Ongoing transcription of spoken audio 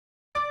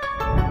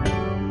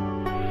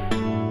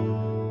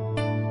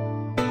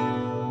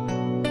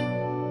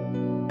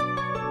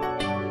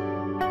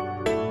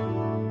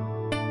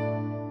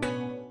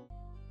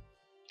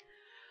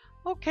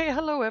Okay,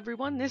 hello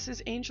everyone. This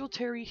is Angel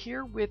Terri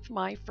here with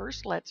my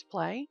first Let's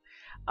Play.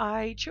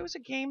 I chose a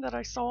game that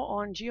I saw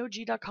on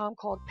GOG.com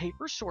called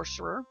Paper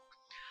Sorcerer.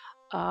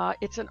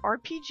 It's an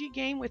RPG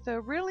game with a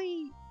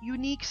really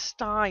unique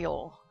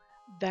style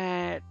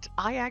that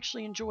I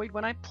actually enjoyed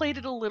when I played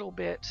it a little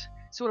bit.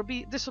 So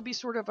this will be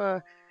sort of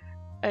a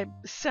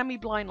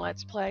semi-blind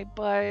Let's Play,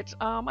 but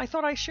I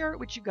thought I'd share it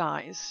with you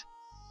guys.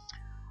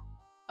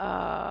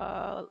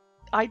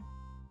 I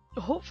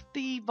hope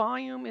the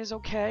volume is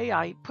okay.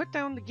 I put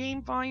down the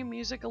game volume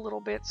music a little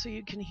bit so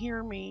you can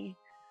hear me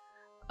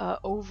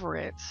over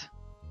it.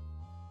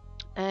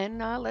 And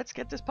let's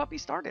get this puppy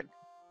started.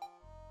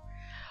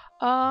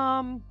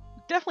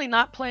 Definitely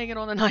not playing it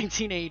on the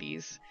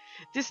 1980s.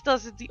 This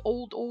does it the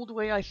old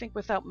way, I think,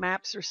 without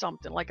maps or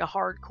something, like a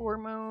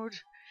hardcore mode.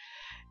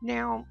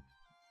 Now,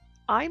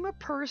 I'm a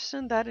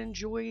person that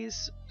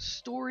enjoys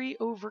story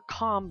over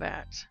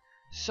combat.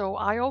 So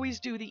I always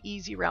do the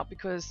easy route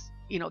because,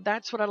 you know,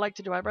 that's what I like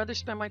to do. I'd rather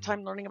spend my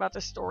time learning about the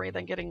story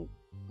than getting,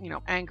 you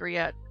know, angry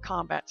at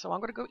combat. So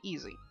I'm going to go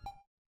easy.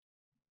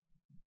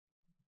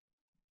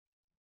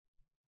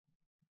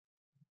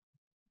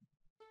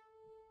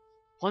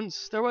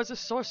 Once there was a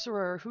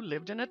sorcerer who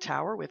lived in a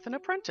tower with an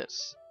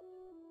apprentice.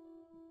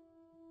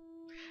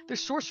 The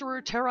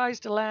sorcerer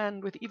terrorized the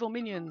land with evil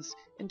minions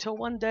until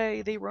one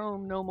day they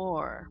roamed no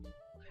more.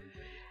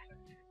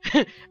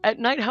 At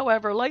night,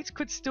 however, lights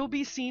could still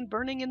be seen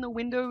burning in the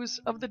windows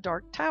of the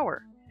dark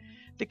tower.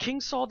 The king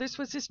saw this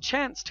was his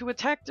chance to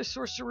attack the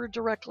sorcerer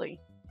directly.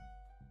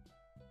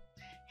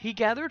 He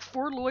gathered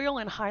 4 loyal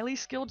and highly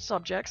skilled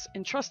subjects,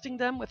 entrusting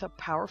them with a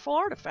powerful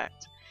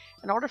artifact.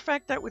 An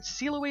artifact that would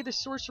seal away the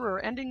sorcerer,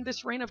 ending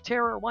this reign of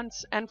terror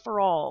once and for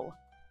all.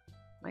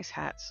 Nice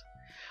hats.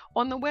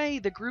 On the way,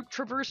 the group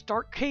traversed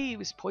dark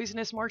caves,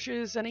 poisonous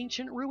marshes, and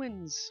ancient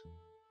ruins.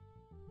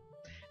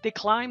 They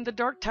climbed the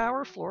dark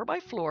tower floor by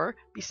floor,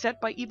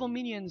 beset by evil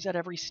minions at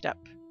every step.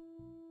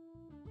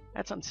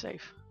 That's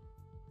unsafe.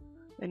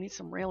 They need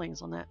some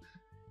railings on that.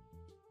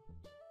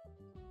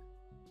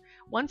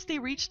 Once they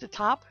reached the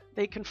top,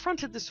 they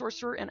confronted the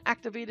sorcerer and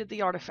activated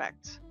the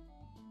artifact.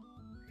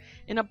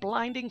 In a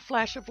blinding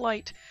flash of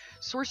light,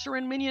 sorcerer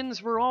and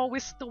minions were all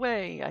whisked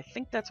away. I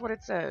think that's what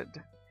it said.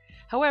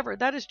 However,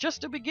 that is just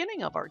the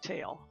beginning of our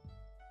tale.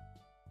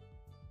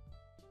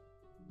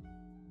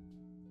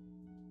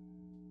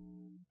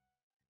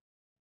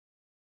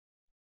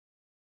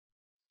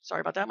 Sorry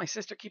about that, my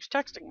sister keeps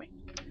texting me.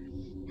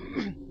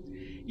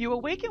 You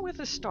awaken with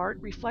a start,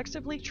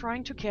 reflexively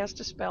trying to cast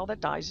a spell that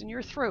dies in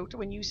your throat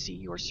when you see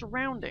your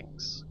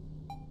surroundings.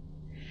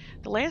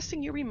 The last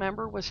thing you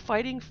remember was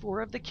fighting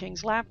 4 of the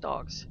king's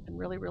lapdogs in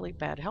really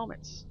bad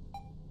helmets.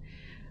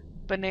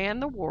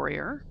 Banan the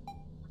warrior,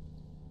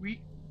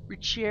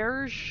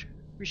 Richierge,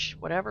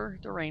 whatever,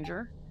 the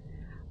ranger,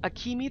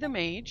 Akimi the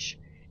mage,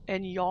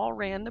 and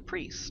Yalran the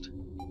priest.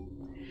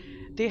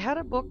 They had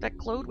a book that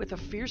glowed with a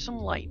fearsome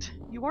light.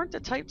 You aren't the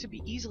type to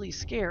be easily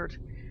scared,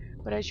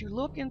 but as you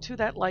look into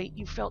that light,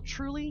 you felt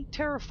truly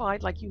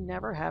terrified like you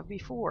never have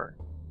before.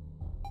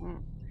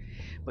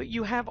 But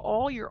you have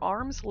all your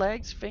arms,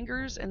 legs,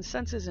 fingers, and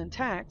senses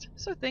intact,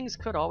 so things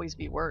could always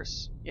be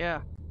worse.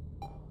 Yeah.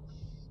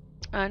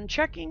 On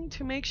checking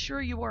to make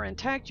sure you are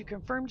intact, you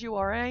confirmed you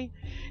are a.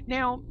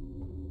 Now,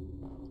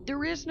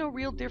 there is no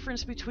real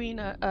difference between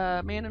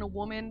a man and a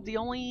woman. The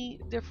only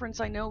difference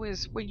I know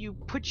is when you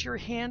put your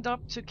hand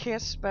up to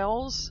cast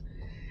spells,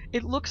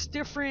 it looks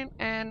different,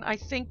 and I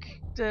think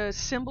the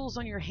symbols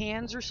on your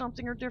hands or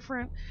something are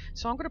different.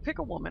 So I'm going to pick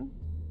a woman.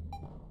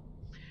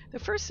 The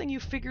first thing you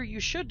figure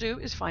you should do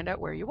is find out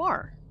where you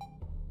are.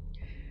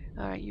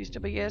 Use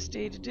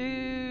WSD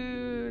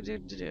to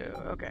do.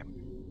 Okay.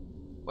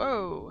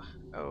 Whoa.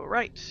 All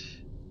right.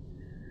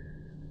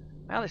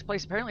 Well, this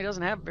place apparently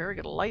doesn't have very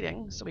good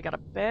lighting, so we got a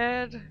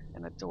bed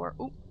and a door.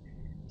 Ooh,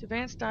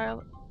 advanced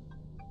dial.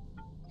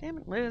 Damn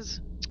it, Liz.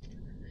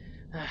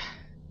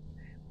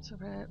 So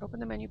open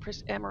the menu,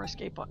 press M or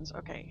escape buttons.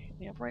 Okay,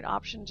 the upright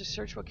option to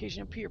search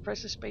location appear.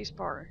 Press the space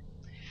bar.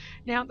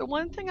 Now, the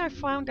one thing I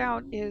found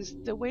out is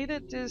the way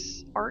that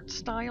this art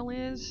style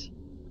is,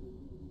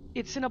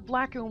 it's in a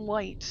black and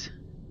white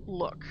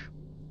look.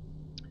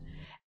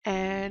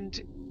 And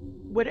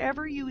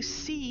whatever you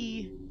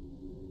see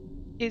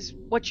is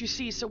what you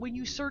see. So when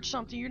you search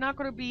something, you're not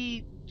going to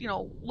be, you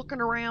know,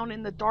 looking around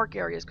in the dark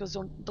areas because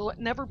there'll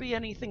never be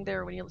anything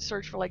there when you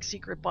search for like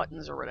secret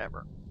buttons or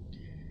whatever.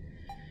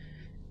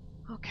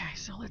 Okay,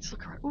 so let's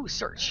look around. Ooh,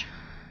 search.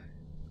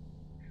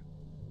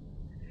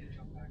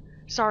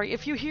 Sorry,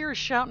 if you hear a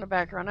shout in the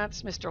background,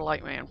 that's Mr.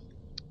 Lightman.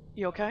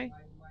 You okay?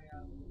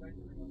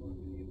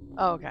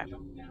 Oh, okay.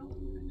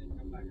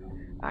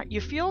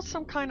 You feel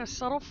some kind of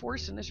subtle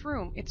force in this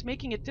room. It's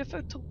making it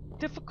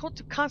difficult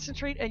to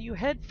concentrate, and your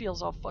head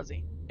feels all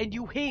fuzzy. And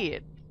you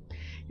hate.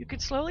 You can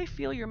slowly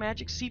feel your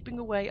magic seeping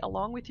away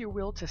along with your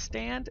will to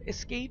stand,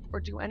 escape, or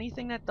do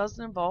anything that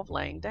doesn't involve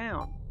laying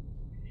down.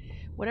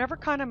 Whatever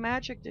kind of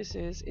magic this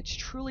is, it's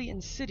truly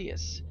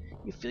insidious.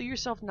 You feel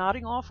yourself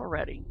nodding off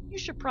already. You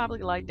should probably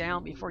lie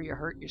down before you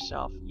hurt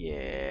yourself.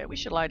 Yeah, we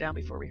should lie down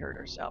before we hurt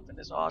ourselves in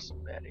this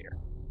awesome bed here.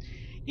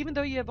 Even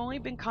though you have only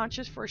been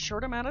conscious for a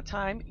short amount of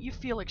time, you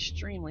feel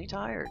extremely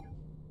tired.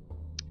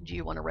 Do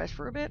you want to rest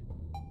for a bit?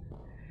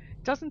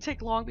 It doesn't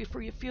take long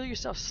before you feel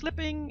yourself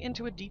slipping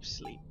into a deep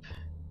sleep.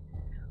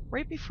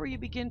 Right before you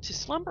begin to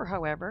slumber,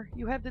 however,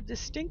 you have the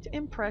distinct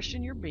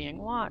impression you're being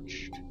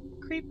watched.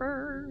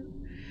 Creeper!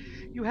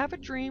 You have a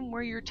dream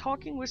where you're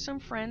talking with some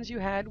friends you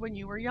had when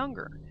you were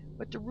younger,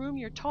 but the room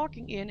you're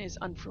talking in is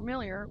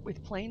unfamiliar,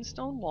 with plain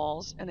stone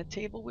walls and a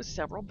table with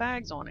several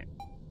bags on it.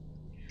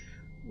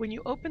 When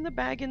you open the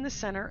bag in the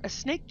center, a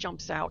snake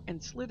jumps out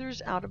and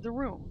slithers out of the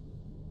room.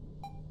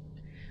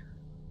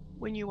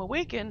 When you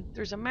awaken,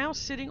 there's a mouse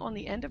sitting on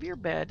the end of your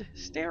bed,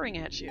 staring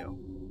at you.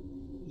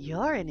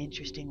 You're an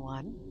interesting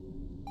one.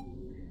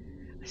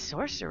 A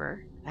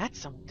sorcerer? That's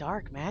some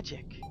dark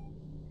magic.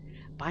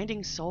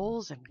 Binding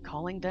souls and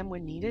calling them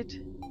when needed?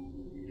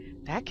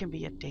 That can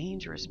be a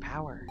dangerous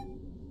power.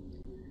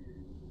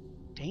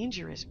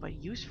 Dangerous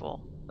but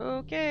useful.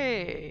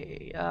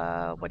 Okay,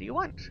 what do you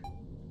want?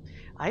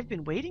 I've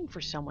been waiting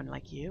for someone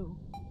like you.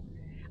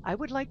 I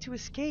would like to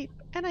escape,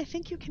 and I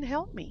think you can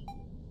help me.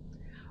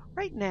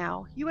 Right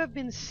now, you have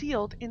been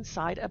sealed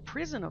inside a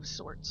prison of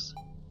sorts.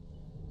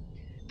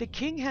 The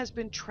king has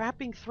been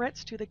trapping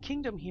threats to the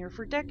kingdom here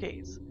for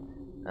decades.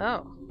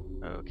 Oh,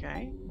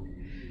 okay.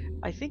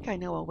 I think I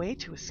know a way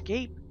to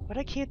escape, but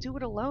I can't do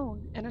it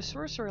alone, and a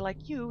sorcerer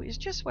like you is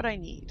just what I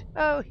need.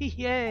 Oh,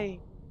 yay!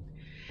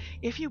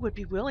 If you would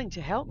be willing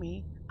to help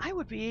me, I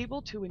would be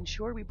able to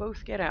ensure we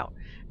both get out.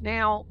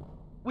 Now,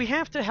 we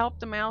have to help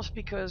the mouse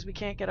because we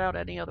can't get out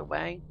any other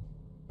way.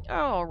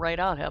 All right,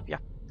 I'll help you.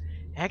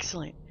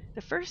 Excellent.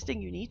 The first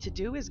thing you need to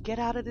do is get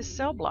out of this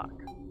cell block.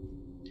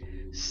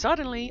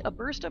 Suddenly, a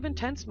burst of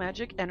intense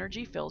magic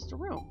energy fills the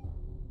room.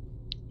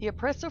 The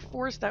oppressive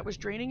force that was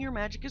draining your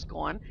magic is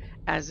gone,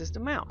 as is the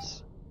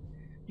mouse.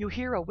 You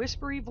hear a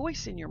whispery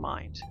voice in your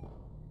mind.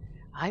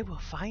 I will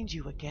find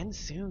you again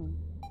soon.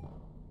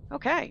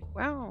 Okay,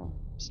 well,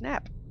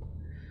 snap.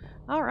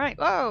 All right,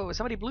 whoa,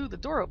 somebody blew the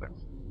door open.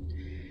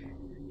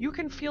 You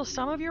can feel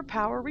some of your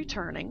power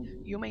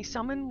returning. You may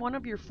summon one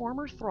of your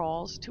former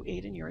thralls to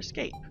aid in your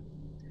escape.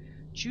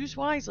 Choose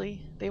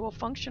wisely. They will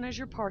function as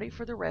your party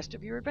for the rest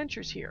of your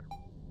adventures here.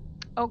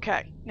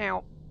 Okay,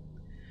 now,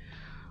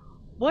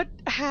 what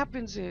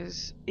happens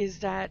is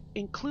that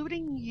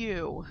including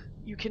you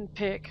can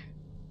pick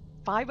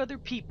 5 other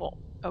people,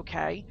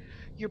 okay?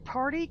 Your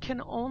party can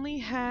only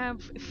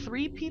have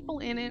 3 people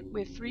in it,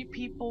 with 3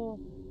 people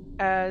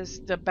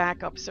as the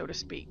backup, so to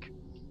speak.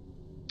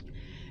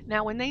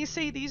 Now, when they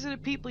say these are the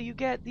people you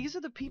get, these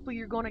are the people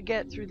you're going to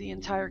get through the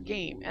entire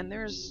game, and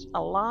there's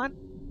a lot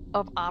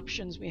of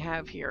options we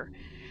have here.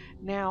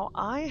 Now,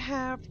 I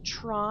have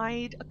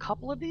tried a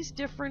couple of these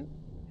different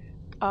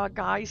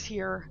guys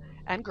here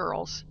and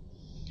girls,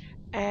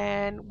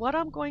 and what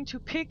I'm going to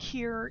pick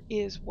here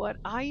is what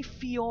I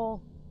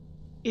feel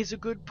is a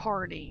good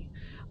party.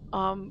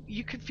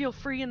 You could feel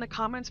free in the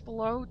comments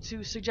below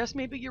to suggest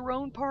maybe your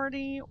own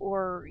party,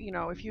 or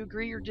if you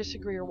agree or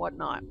disagree or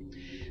whatnot.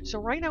 So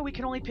right now we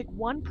can only pick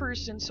one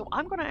person, so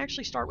I'm going to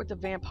actually start with the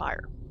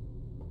vampire.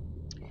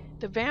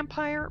 The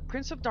vampire,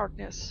 Prince of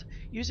Darkness.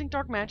 Using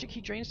dark magic,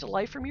 he drains the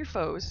life from your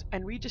foes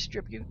and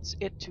redistributes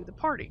it to the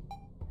party.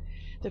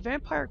 The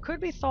vampire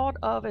could be thought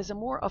of as a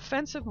more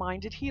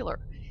offensive-minded healer.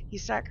 He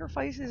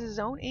sacrifices his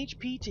own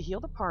HP to heal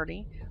the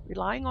party,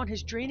 relying on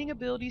his draining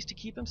abilities to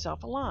keep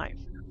himself alive.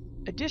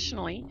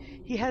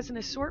 Additionally, he has an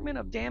assortment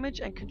of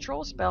damage and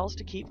control spells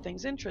to keep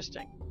things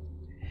interesting.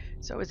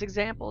 So his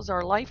examples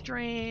are Life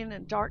Drain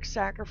and Dark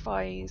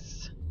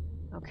Sacrifice.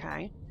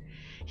 Okay.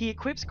 He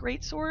equips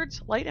great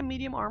swords, light and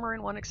medium armor,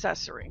 and 1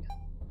 accessory.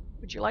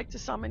 Would you like to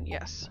summon?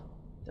 Yes.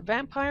 The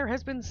vampire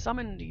has been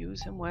summoned.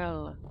 Use him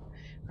well.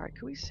 Alright,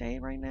 can we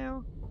save right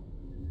now?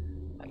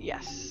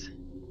 Yes.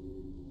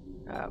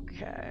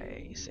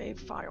 Okay, save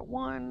file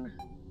 1.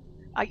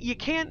 You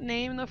can't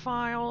name the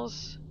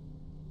files.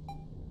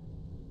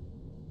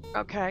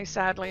 Okay,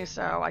 sadly,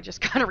 so I just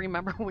gotta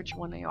remember which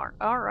one they are.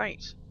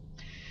 Alright.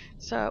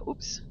 So,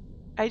 oops.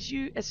 As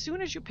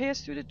soon as you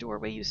pass through the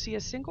doorway, you see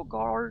a single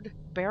guard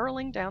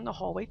barreling down the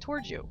hallway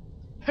towards you.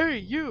 Hey,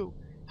 you!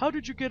 How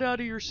did you get out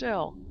of your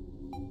cell?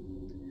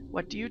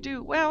 What do you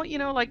do? Well,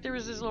 like there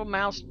was this little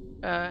mouse,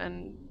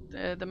 and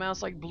the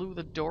mouse like blew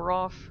the door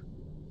off.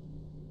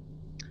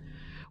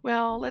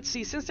 Well, let's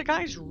see. Since the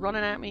guy's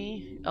running at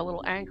me a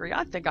little angry,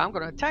 I think I'm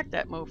going to attack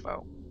that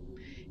mofo.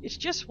 It's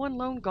just one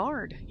lone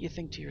guard, you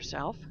think to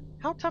yourself.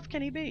 How tough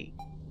can he be?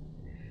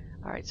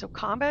 Alright, so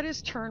combat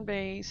is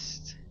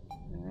turn-based.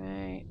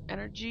 Alright,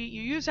 energy.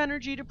 You use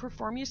energy to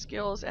perform your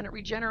skills, and it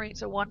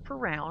regenerates a 1 per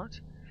round.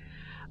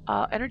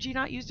 Energy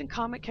not used in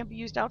combat can be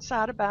used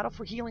outside of battle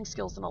for healing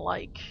skills and the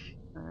like.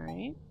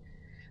 Alright.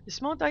 The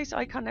small dice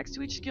icon next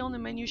to each skill in the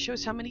menu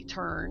shows how many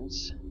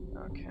turns.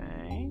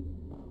 Okay.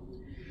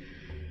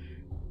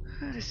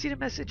 To see the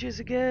messages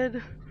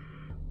again.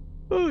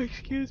 Oh,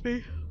 excuse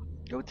me.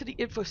 Go to the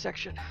info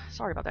section.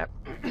 Sorry about that.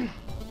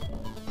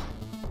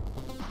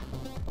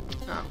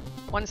 Oh,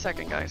 1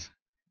 second, guys.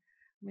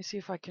 Let me see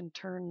if I can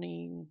turn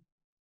the...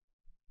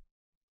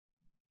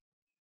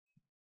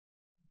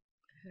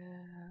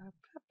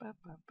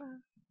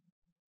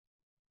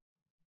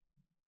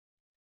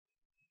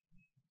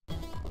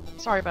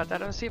 Sorry about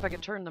that. Let's see if I can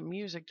turn the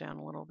music down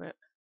a little bit.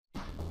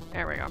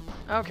 There we go.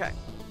 Okay.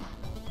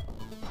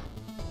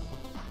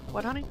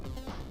 What, honey?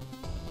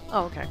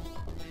 Oh, okay.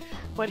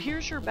 But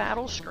here's your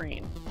battle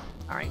screen.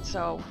 Alright,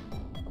 so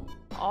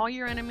all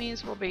your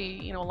enemies will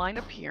be, lined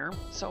up here.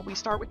 So we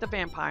start with the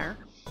vampire.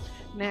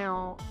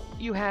 Now,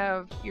 you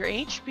have your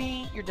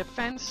HP, your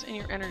defense, and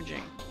your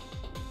energy.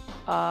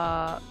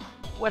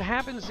 What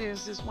happens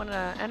is when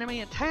an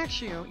enemy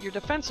attacks you, your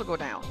defense will go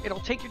down.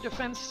 It'll take your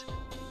defense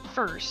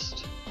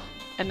first,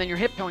 and then your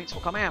hit points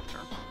will come after.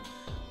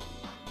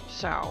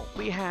 So,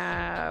 we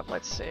have,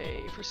 let's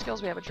see, for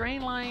skills we have a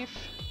drain life.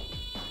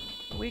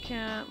 We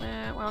can't,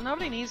 well,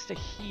 nobody needs to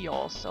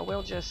heal, so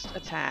we'll just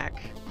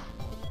attack.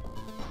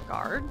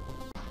 Guard.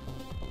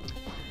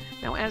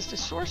 Now, as the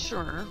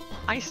sorcerer,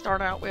 I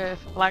start out with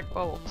Black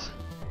Bolt.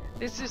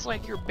 This is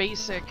like your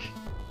basic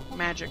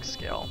magic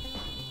skill.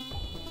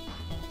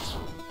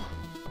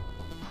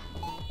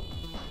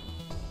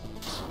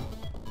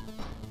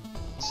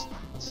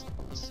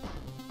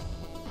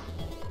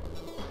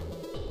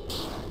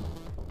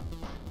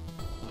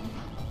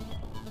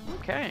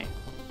 Okay.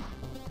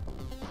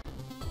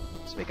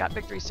 So we got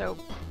victory. So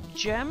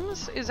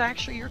gems is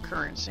actually your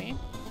currency.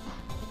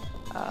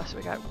 So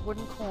we got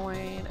wooden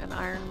coin, an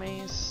iron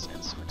mace,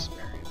 and some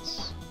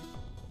experience.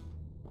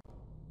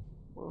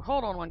 Well,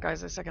 hold on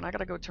guys a second. I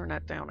gotta go turn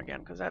that down again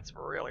because that's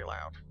really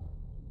loud.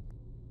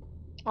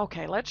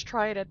 Okay, let's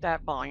try it at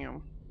that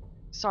volume.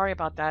 Sorry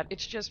about that.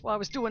 It's just while I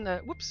was doing the...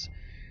 Whoops.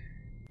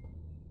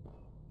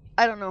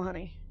 I don't know,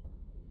 honey.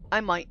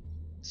 I might.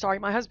 Sorry,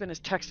 my husband is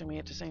texting me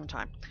at the same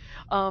time.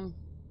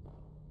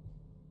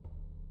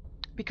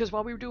 Because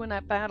while we were doing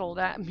that battle,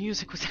 that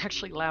music was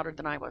actually louder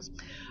than I was.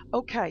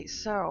 Okay,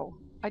 so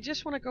I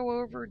just want to go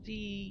over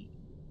the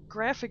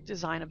graphic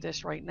design of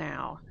this right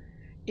now.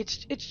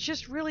 It's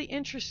just really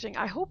interesting.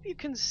 I hope you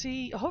can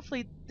see,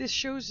 hopefully this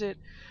shows it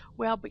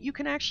well, but you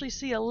can actually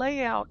see a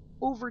layout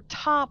over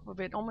top of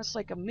it, almost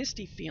like a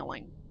misty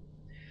feeling.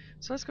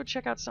 So let's go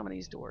check out some of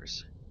these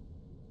doors.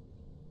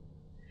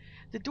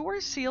 The door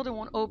is sealed and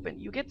won't open.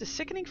 You get the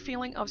sickening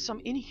feeling of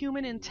some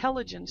inhuman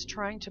intelligence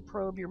trying to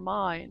probe your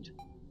mind.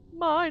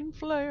 Mind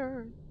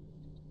flare.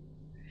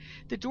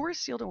 The door is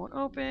sealed and won't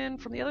open.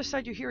 From the other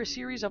side, you hear a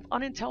series of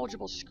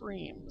unintelligible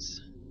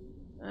screams.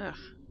 Ugh,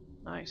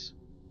 nice.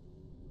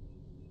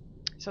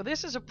 So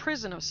this is a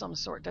prison of some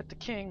sort that the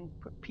king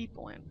put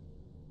people in.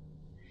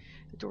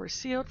 The door is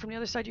sealed. From the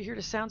other side, you hear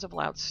the sounds of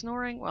loud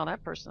snoring. Well,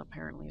 that person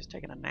apparently is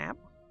taking a nap.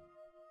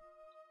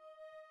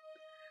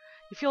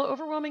 You feel an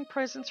overwhelming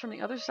presence from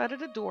the other side of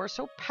the door,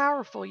 so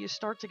powerful you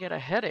start to get a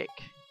headache.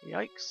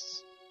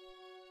 Yikes.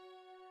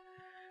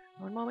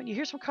 One moment, you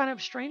hear some kind of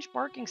strange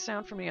barking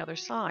sound from the other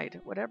side.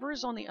 Whatever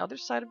is on the other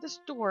side of this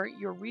door,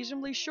 you're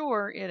reasonably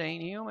sure it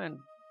ain't human.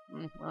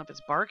 Well, if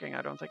it's barking,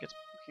 I don't think it's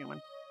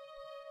human.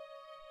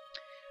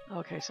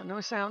 Okay, so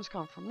no sounds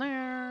come from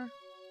there.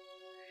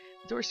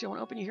 The door still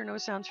won't open. You hear no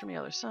sounds from the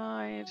other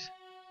side.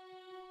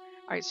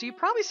 Alright, so you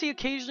probably see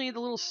occasionally the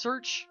little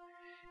search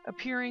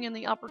appearing in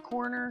the upper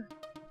corner.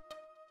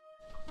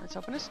 Let's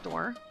open this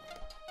door.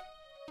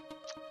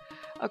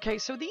 Okay,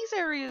 so these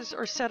areas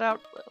are set out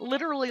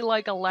literally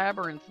like a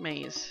labyrinth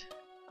maze.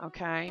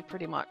 Okay,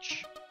 pretty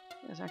much.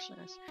 It's actually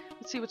nice.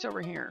 Let's see what's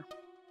over here.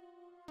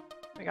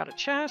 We got a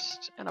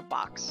chest and a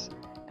box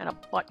and a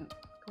button.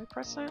 Can we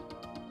press that?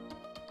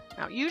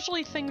 Now,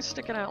 usually things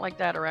sticking out like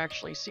that are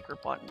actually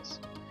secret buttons.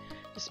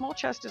 The small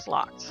chest is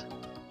locked.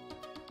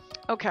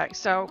 Okay,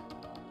 so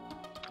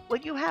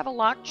when you have a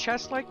locked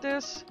chest like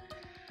this,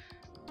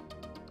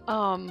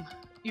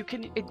 you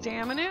can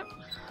examine it.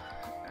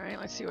 Alright,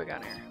 let's see what we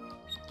got here.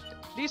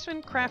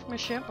 Decent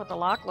craftsmanship, but the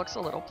lock looks a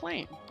little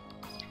plain.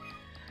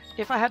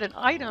 If I had an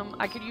item,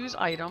 I could use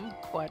item,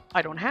 but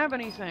I don't have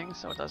anything,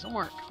 so it doesn't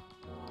work.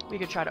 We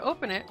could try to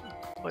open it,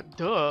 but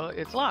duh,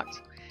 it's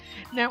locked.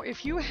 Now,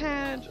 if you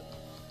had,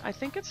 I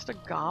think it's the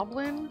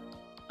goblin.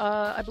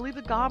 I believe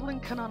the goblin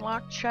can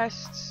unlock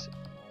chests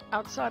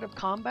outside of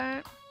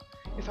combat,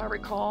 if I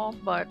recall,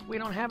 but we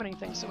don't have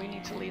anything, so we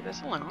need to leave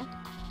this alone.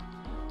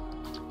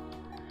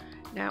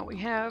 Now, we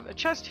have a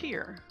chest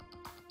here.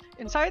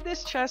 Inside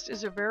this chest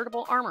is a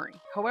veritable armory.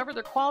 However,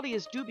 their quality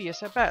is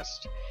dubious at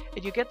best,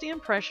 and you get the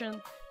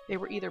impression they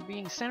were either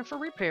being sent for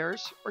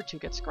repairs or to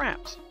get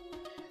scrapped.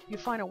 You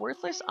find a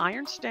worthless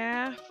iron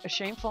staff, a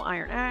shameful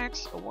iron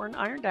axe, a worn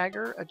iron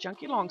dagger, a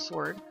junky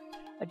longsword,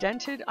 a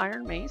dented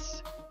iron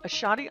mace, a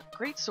shoddy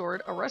greatsword,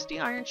 a rusty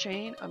iron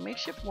chain, a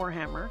makeshift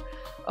warhammer,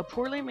 a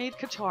poorly made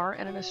guitar,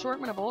 and an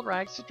assortment of old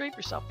rags to drape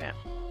yourself in.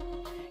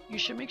 You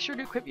should make sure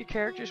to equip your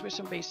characters with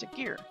some basic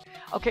gear.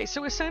 Okay,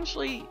 so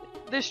essentially,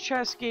 this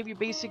chest gave you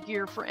basic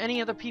gear for any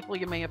of the people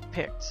you may have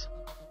picked.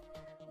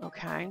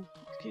 Okay.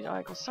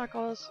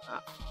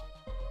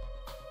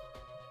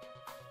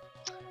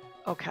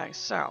 Okay,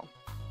 so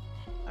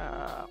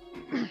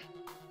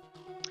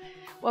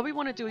what we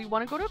want to do, we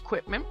want to go to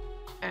equipment,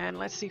 and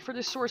let's see for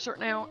the sorcerer.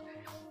 Now,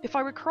 if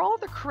I recall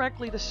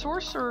correctly, the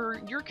sorcerer,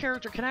 your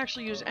character can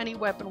actually use any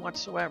weapon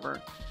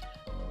whatsoever.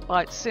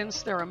 But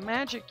since they're a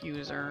magic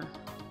user,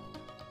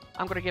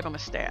 I'm going to give them a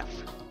staff.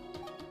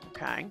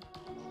 Okay.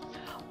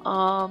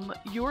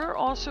 You're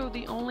also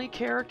the only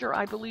character,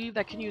 I believe,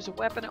 that can use a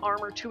weapon,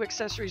 armor, 2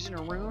 accessories, and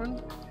a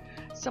rune.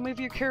 Some of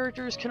your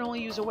characters can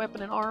only use a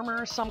weapon and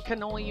armor. Some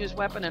can only use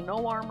weapon and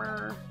no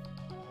armor.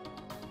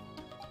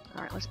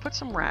 Alright, let's put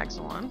some rags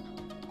on.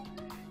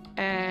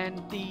 And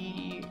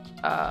the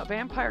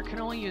vampire can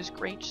only use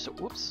great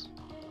swords.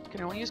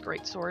 Can only use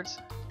great swords.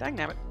 Dang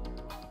nabbit.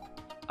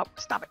 Oh,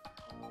 stop it.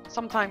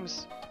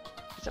 Sometimes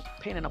it's a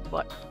pain in the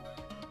butt.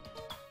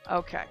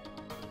 Okay.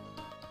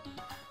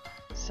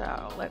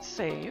 So, let's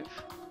save.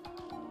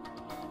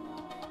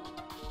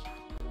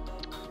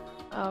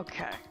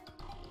 Okay.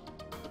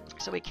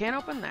 So we can't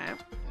open that.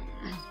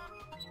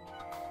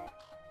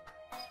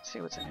 Let's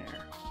see what's in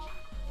here.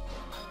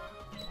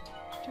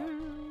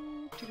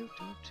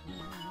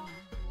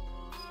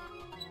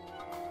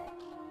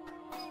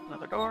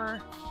 Another door.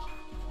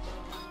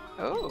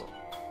 Oh.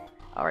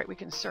 Alright, we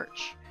can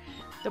search.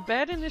 The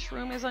bed in this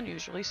room is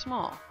unusually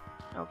small.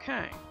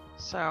 Okay.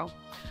 So,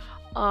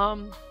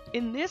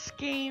 in this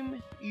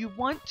game, you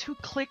want to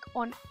click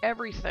on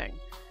everything.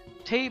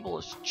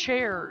 Tables,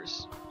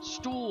 chairs,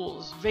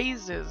 stools,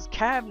 vases,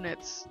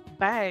 cabinets,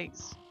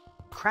 bags,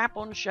 crap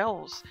on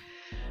shelves.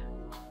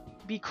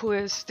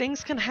 Because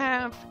things can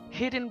have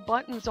hidden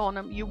buttons on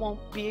them you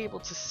won't be able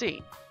to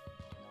see.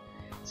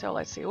 So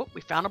let's see. Oh,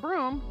 we found a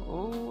broom.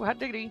 Oh, hot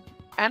diggity.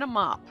 And a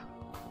mop.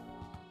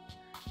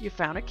 You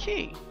found a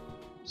key.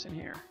 What's in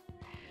here?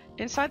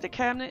 Inside the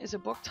cabinet is a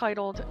book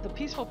titled The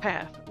Peaceful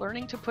Path,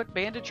 Learning to Put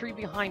Banditry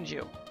Behind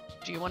You.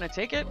 Do you want to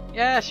take it?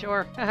 Yeah,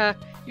 sure.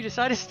 You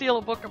decide to steal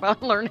a book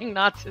about learning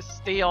not to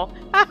steal.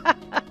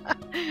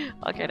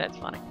 Okay, that's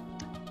funny.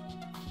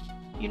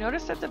 You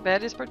notice that the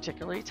bed is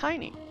particularly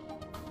tiny.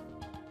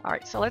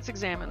 Alright, so let's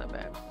examine the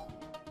bed.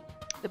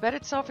 The bed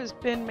itself has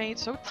been made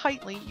so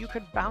tightly you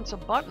could bounce a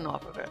button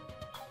off of it.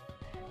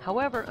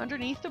 However,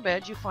 underneath the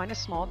bed you find a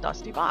small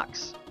dusty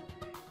box.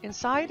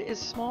 Inside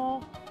is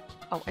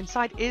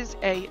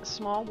a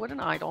small wooden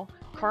idol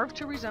carved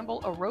to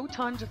resemble a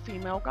rotund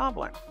female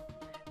goblin.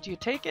 Do you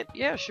take it?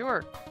 Yeah,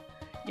 sure.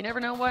 You never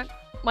know what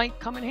might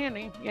come in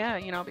handy. Yeah,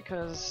 you know,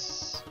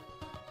 because...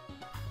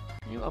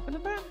 Can you open the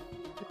bed?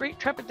 With great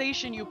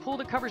trepidation, you pull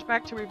the covers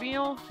back to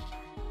reveal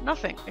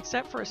nothing,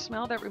 except for a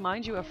smell that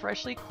reminds you of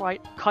freshly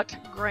cut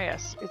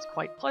grass. It's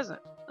quite pleasant.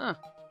 Huh.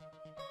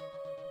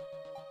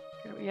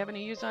 Do we have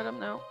any use item?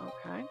 No?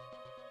 Okay.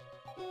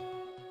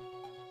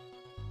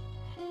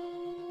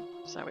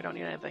 So we don't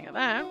need anything of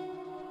that.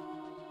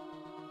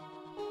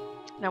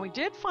 Now we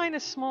did find a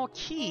small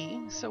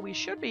key, so we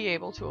should be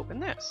able to open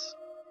this.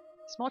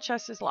 Small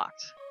chest is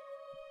locked.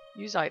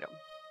 Use item.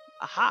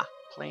 Aha!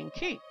 Plain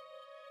key.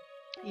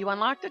 You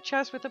unlock the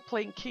chest with a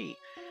plain key.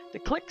 The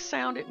click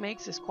sound it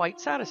makes is quite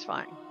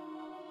satisfying.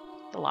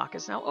 The lock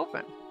is now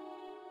open.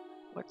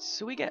 What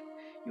do we get?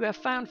 You have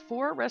found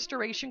 4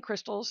 restoration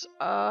crystals.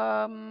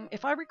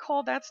 If I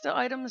recall, that's the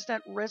items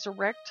that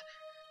resurrect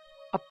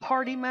a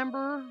party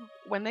member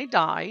when they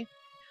die.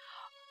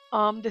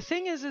 The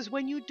thing is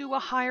when you do a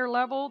higher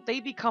level, they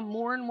become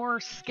more and more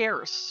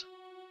scarce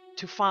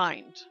to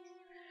find,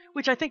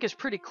 which I think is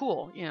pretty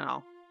cool, you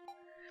know.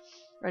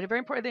 Right, very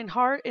important. In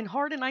hard and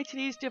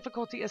 1980s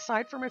difficulty,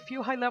 aside from a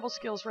few high-level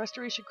skills,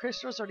 restoration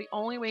crystals are the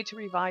only way to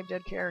revive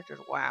dead characters.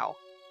 Wow.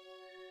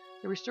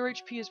 They restore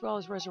HP as well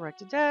as resurrect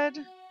the dead.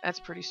 That's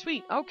pretty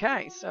sweet.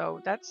 Okay,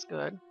 so that's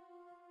good.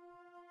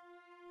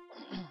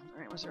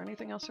 Alright, was there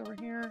anything else over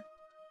here?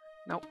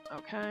 Nope.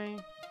 Okay.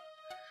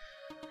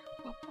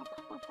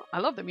 I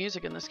love the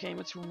music in this game.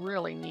 It's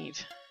really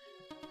neat.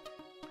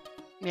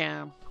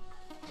 Yeah.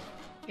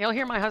 You'll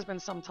hear my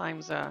husband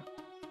sometimes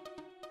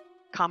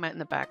comment in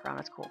the background.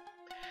 That's cool.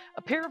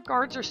 A pair of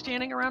guards are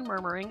standing around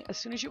murmuring. As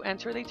soon as you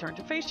enter, they turn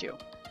to face you.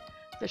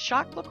 The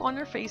shocked look on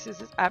their faces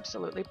is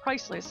absolutely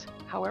priceless.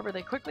 However,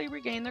 they quickly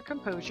regain their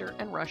composure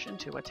and rush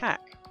into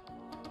attack.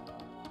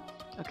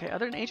 Okay,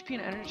 other than HP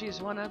and energy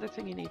is one other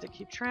thing you need to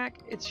keep track.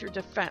 It's your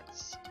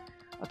defense.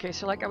 Okay,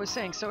 so like I was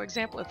saying, so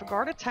example, if a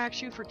guard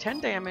attacks you for 10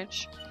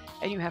 damage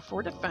and you have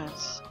 4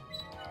 defense,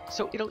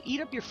 so it'll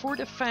eat up your 4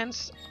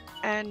 defense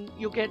and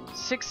you'll get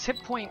 6 hit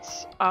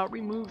points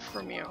removed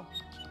from you.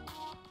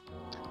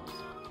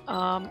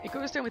 It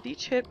goes down with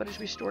each hit, but is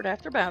restored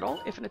after battle.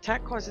 If an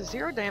attack causes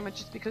 0 damage,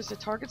 it's because the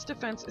target's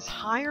defense is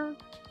higher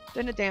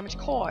than the damage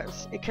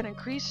caused. It can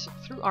increase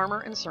through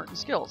armor and certain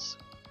skills.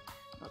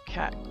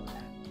 Okay.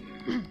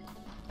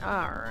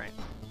 Alright.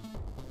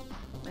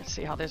 Let's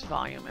see how this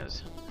volume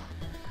is.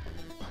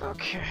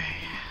 Okay.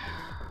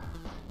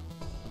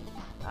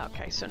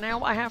 Okay, so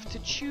now I have to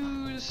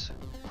choose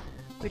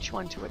which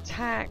one to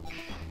attack.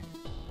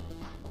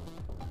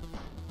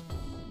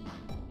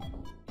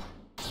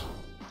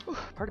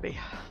 Pardon me.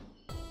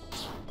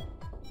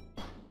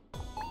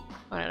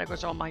 Alright, that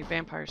goes all my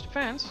vampire's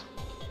defense.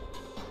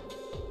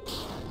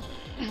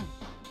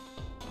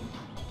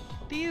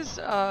 these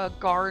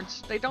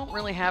guards, they don't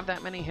really have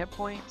that many hit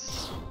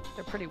points.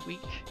 They're pretty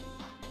weak.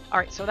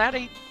 Alright, so that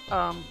ate,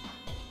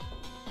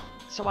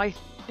 so I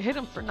hit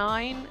him for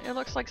 9, it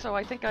looks like, so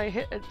I think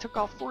it took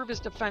off 4 of his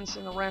defense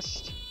and the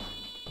rest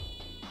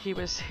he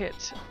was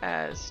hit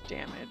as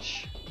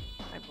damage.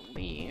 I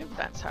believe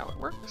that's how it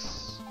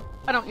works.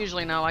 I don't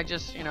usually know, I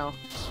just, you know,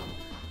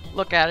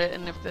 look at it,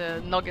 and if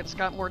the nugget's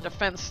got more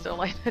defense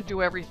still, I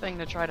do everything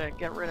to try to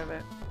get rid of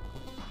it.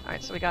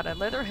 Alright, so we got a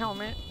leather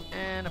helmet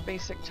and a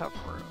basic tough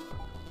room.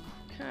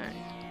 Okay.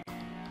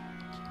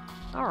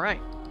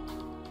 Alright.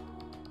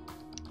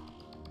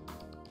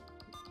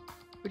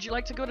 Would you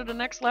like to go to the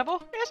next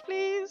level? Yes,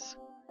 please!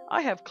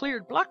 I have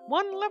cleared block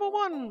 1, level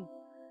 1!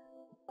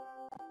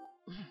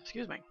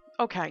 Excuse me.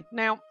 Okay,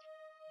 now,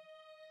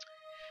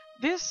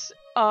 this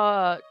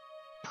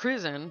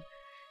prison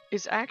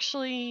is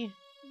actually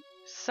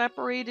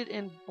separated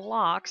in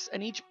blocks,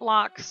 and each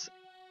block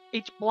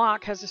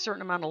has a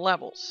certain amount of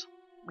levels.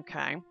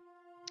 Okay,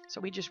 so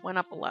we just went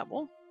up a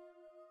level.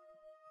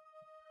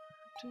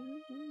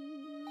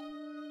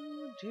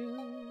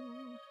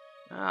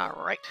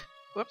 Alright.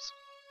 Whoops.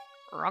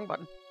 Wrong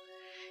button.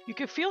 You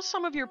can feel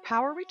some of your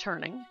power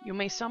returning. You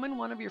may summon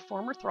one of your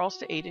former thralls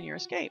to aid in your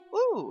escape.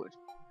 Ooh.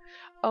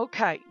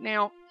 Okay,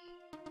 now,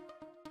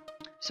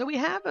 so we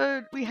have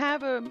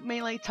a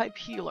melee type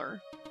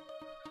healer.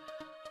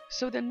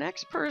 So the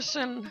next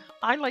person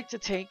I like to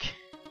take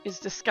is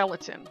the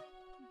skeleton.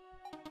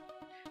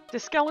 The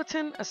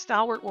skeleton, a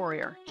stalwart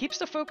warrior, keeps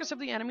the focus of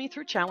the enemy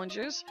through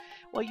challenges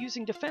while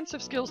using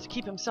defensive skills to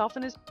keep himself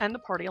and the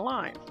party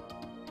alive.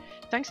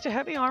 Thanks to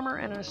heavy armor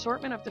and an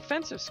assortment of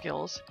defensive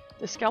skills,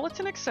 the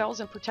skeleton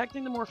excels in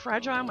protecting the more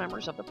fragile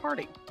members of the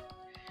party.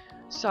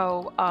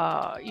 So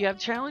you have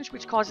challenge,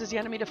 which causes the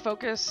enemy to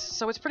focus,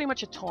 so it's pretty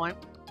much a taunt.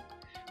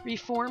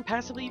 Reform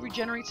passively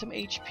regenerates some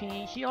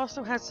HP. He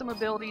also has some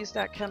abilities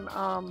that can,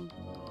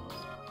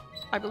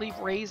 I believe,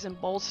 raise and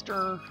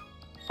bolster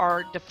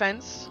our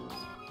defense.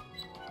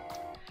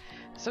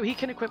 So he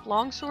can equip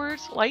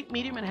longswords, light,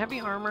 medium, and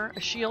heavy armor,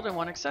 a shield, and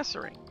 1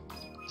 accessory.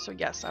 So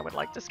yes, I would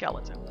like the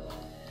skeleton.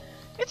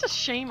 It's a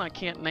shame I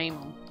can't name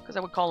him, because I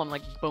would call him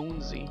like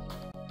Bonesy.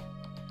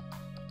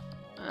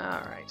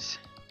 Alright.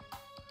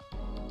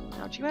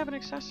 Now, do you have an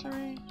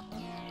accessory?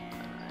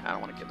 I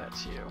don't want to give that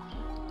to you.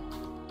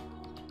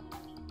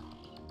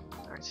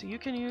 Alright, so you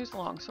can use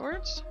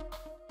longswords.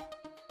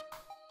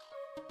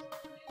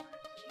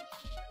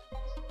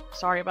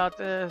 Sorry about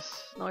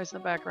this noise in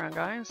the background,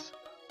 guys.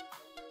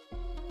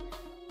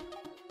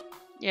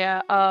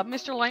 Yeah,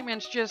 Mr.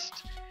 Lightman's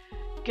just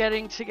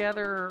getting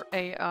together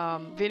a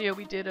video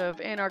we did of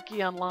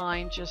Anarchy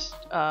Online, just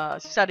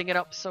setting it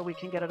up so we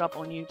can get it up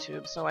on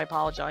YouTube. So I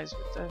apologize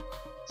with the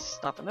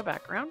stuff in the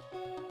background.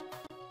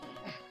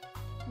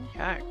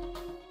 Okay.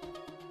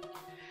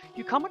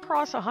 You come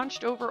across a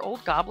hunched-over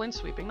old goblin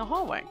sweeping the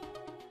hallway.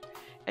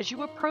 As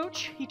you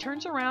approach, he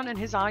turns around and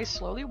his eyes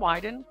slowly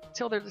widen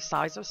till they're the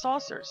size of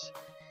saucers.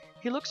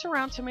 He looks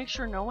around to make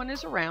sure no one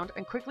is around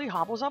and quickly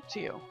hobbles up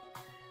to you.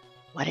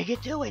 What are you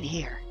doing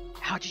here?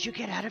 How did you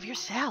get out of your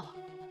cell?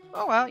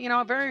 Oh, well, you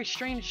know, a very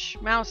strange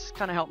mouse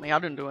kind of helped me. I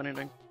didn't do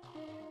anything.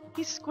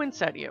 He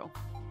squints at you.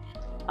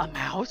 A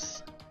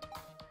mouse?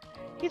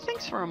 He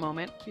thinks for a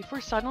moment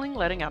before suddenly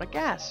letting out a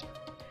gasp.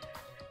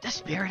 The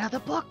spirit of the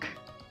book.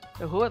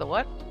 The who or the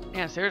what?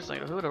 Yeah, seriously,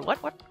 the who or the what?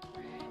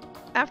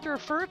 After a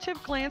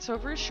furtive glance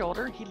over his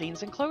shoulder, he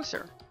leans in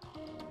closer.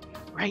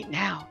 Right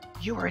now,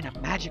 you are in a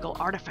magical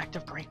artifact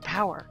of great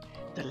power,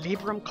 the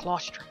Librum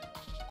Claustrum.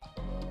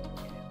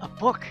 A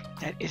book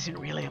that isn't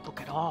really a book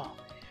at all,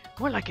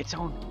 more like its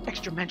own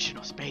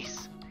extra-dimensional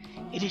space.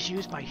 It is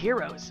used by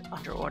heroes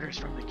under orders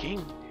from the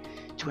king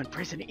to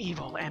imprison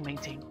evil and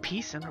maintain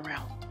peace in the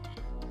realm.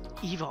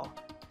 Evil,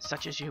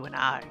 such as you and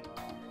I.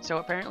 So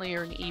apparently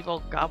you're an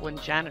evil goblin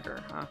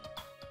janitor, huh?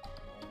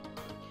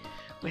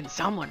 When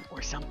someone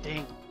or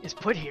something is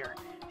put here,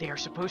 they are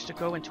supposed to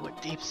go into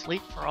a deep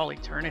sleep for all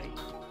eternity,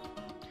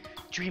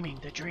 dreaming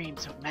the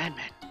dreams of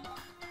madmen.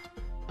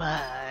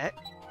 But,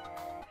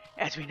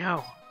 as we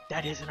know,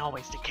 that isn't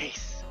always the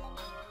case.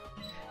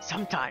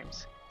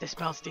 Sometimes, the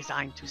spells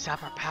designed to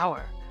sap our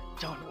power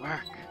don't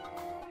work.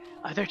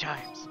 Other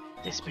times,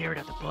 the spirit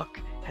of the book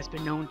has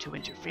been known to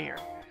interfere.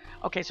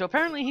 Okay, so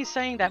apparently he's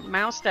saying that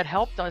mouse that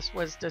helped us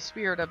was the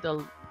spirit of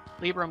the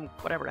Librum,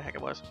 whatever the heck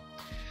it was.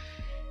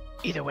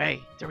 Either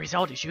way, the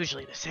result is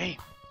usually the same.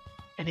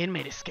 An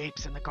inmate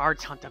escapes and the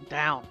guards hunt them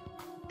down.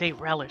 They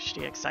relish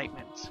the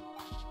excitement.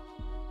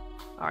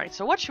 Alright,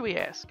 so what should we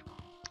ask?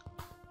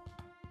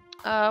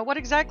 What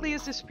exactly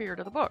is the spirit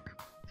of the book?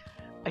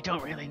 I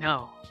don't really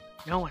know.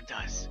 No one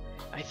does.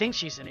 I think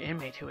she's an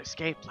inmate who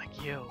escaped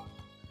like you.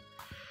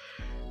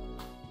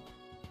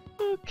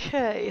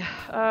 Okay,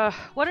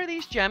 what are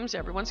these gems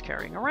everyone's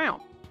carrying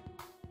around?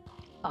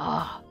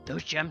 Ah,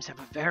 those gems have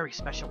a very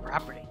special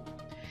property.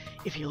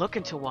 If you look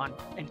into one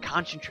and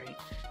concentrate,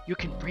 you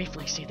can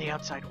briefly see the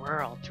outside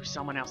world through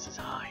someone else's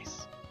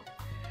eyes.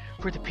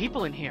 For the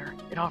people in here,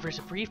 it offers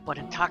a brief but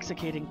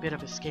intoxicating bit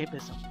of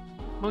escapism.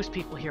 Most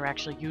people here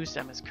actually use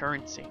them as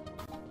currency.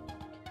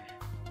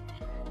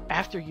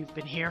 After you've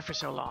been here for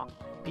so long,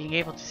 being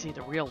able to see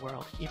the real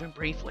world, even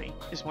briefly,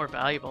 is more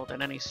valuable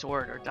than any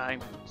sword or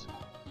diamonds.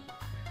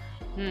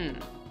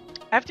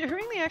 After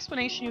hearing the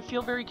explanation, you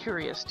feel very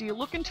curious. Do you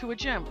look into a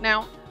gem?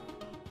 Now,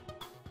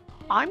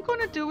 I'm going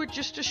to do it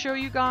just to show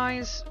you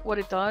guys what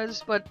it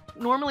does, but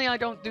normally I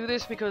don't do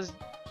this because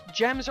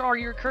gems are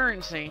your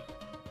currency.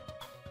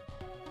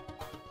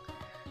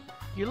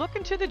 You look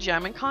into the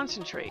gem and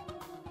concentrate.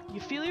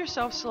 You feel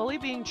yourself slowly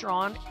being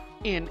drawn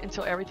in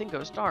until everything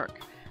goes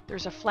dark.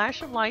 There's a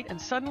flash of light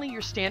and suddenly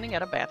you're standing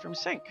at a bathroom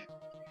sink.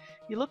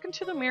 You look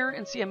into the mirror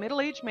and see a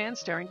middle-aged man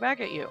staring back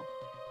at you.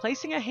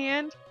 Placing a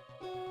hand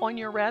on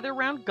your rather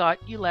round gut,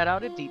 you let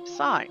out a deep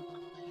sigh.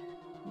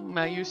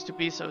 I used to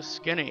be so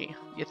skinny,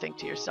 you think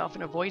to yourself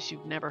in a voice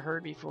you've never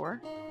heard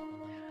before.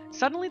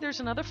 Suddenly there's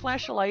another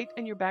flash of light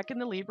and you're back in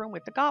the Librum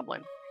with the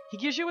goblin. He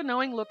gives you a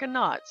knowing look and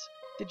nods.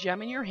 The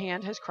gem in your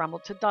hand has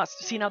crumbled to dust.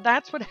 See, now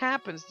that's what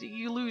happens.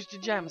 You lose the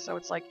gem, so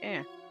it's like,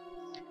 eh.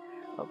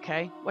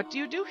 Okay, what do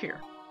you do here?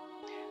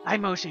 I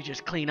mostly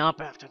just clean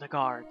up after the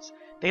guards.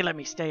 They let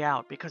me stay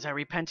out because I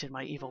repented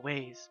my evil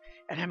ways,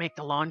 and I make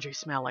the laundry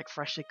smell like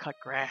freshly cut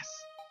grass.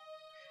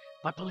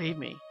 But believe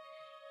me,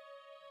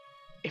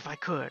 if I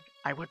could,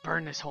 I would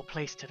burn this whole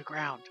place to the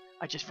ground.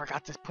 I just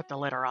forgot to put the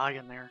letter I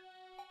in there.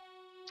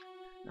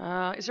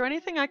 Is there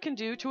anything I can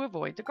do to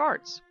avoid the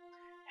guards?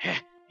 Heh,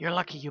 you're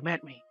lucky you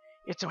met me.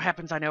 It so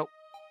happens I know...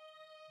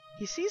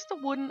 He sees the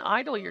wooden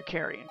idol you're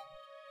carrying.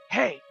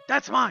 Hey,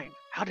 that's mine.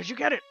 How did you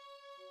get it?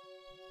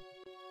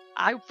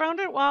 I found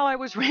it while I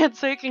was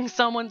ransacking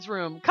someone's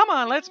room. Come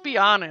on, let's be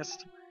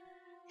honest.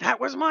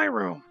 That was my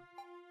room.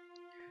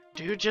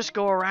 Do you just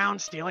go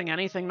around stealing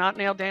anything not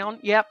nailed down?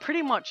 Yeah,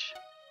 pretty much.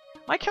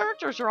 My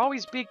characters are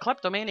always big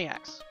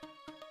kleptomaniacs.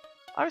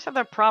 I always have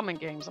that problem in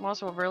games. I'm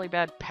also a really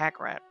bad pack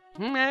rat.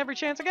 Every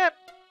chance I get.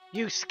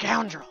 You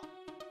scoundrel.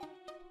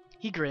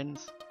 He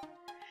grins.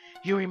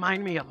 You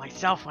remind me of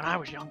myself when I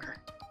was younger.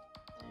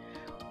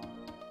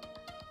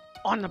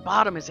 On the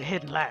bottom is a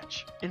hidden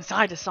latch.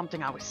 Inside is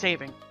something I was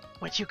saving,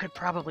 but you could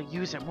probably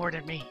use it more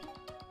than me.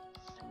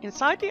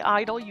 Inside the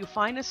idol, you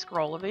find a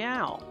scroll of the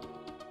owl.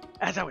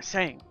 As I was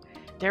saying,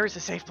 there is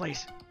a safe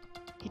place.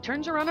 He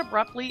turns around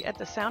abruptly at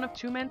the sound of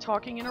two men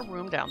talking in a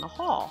room down the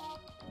hall.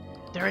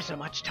 There isn't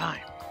much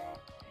time.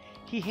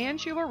 He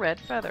hands you a red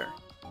feather.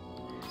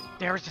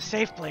 There is a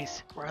safe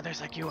place where others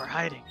like you are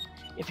hiding.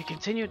 If you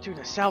continue through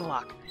the cell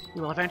block,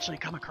 you will eventually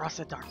come across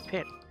a dark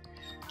pit.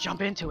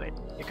 Jump into it,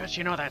 because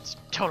you know that's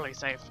totally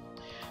safe.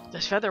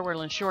 This feather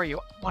will ensure you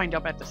wind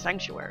up at the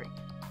sanctuary.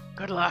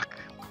 Good luck.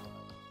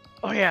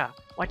 Oh yeah,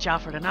 watch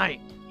out for the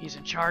knight. He's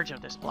in charge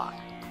of this block.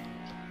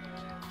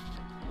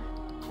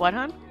 What,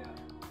 hon?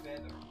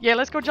 Yeah,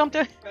 let's go jump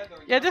down.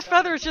 Yeah, this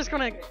feather is just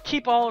going to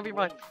keep all of you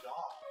running.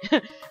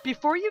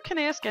 Before you can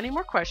ask any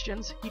more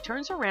questions, he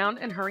turns around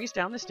and hurries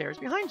down the stairs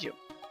behind you.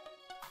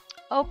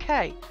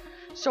 Okay,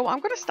 so I'm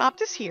going to stop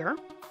this here.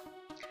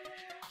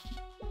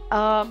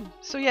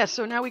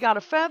 So now we got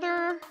a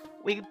feather.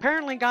 We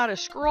apparently got a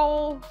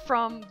scroll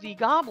from the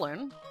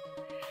goblin.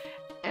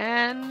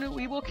 And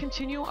we will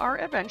continue our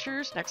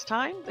adventures next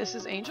time. This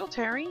is Angel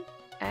Terri,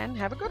 and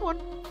have a good one.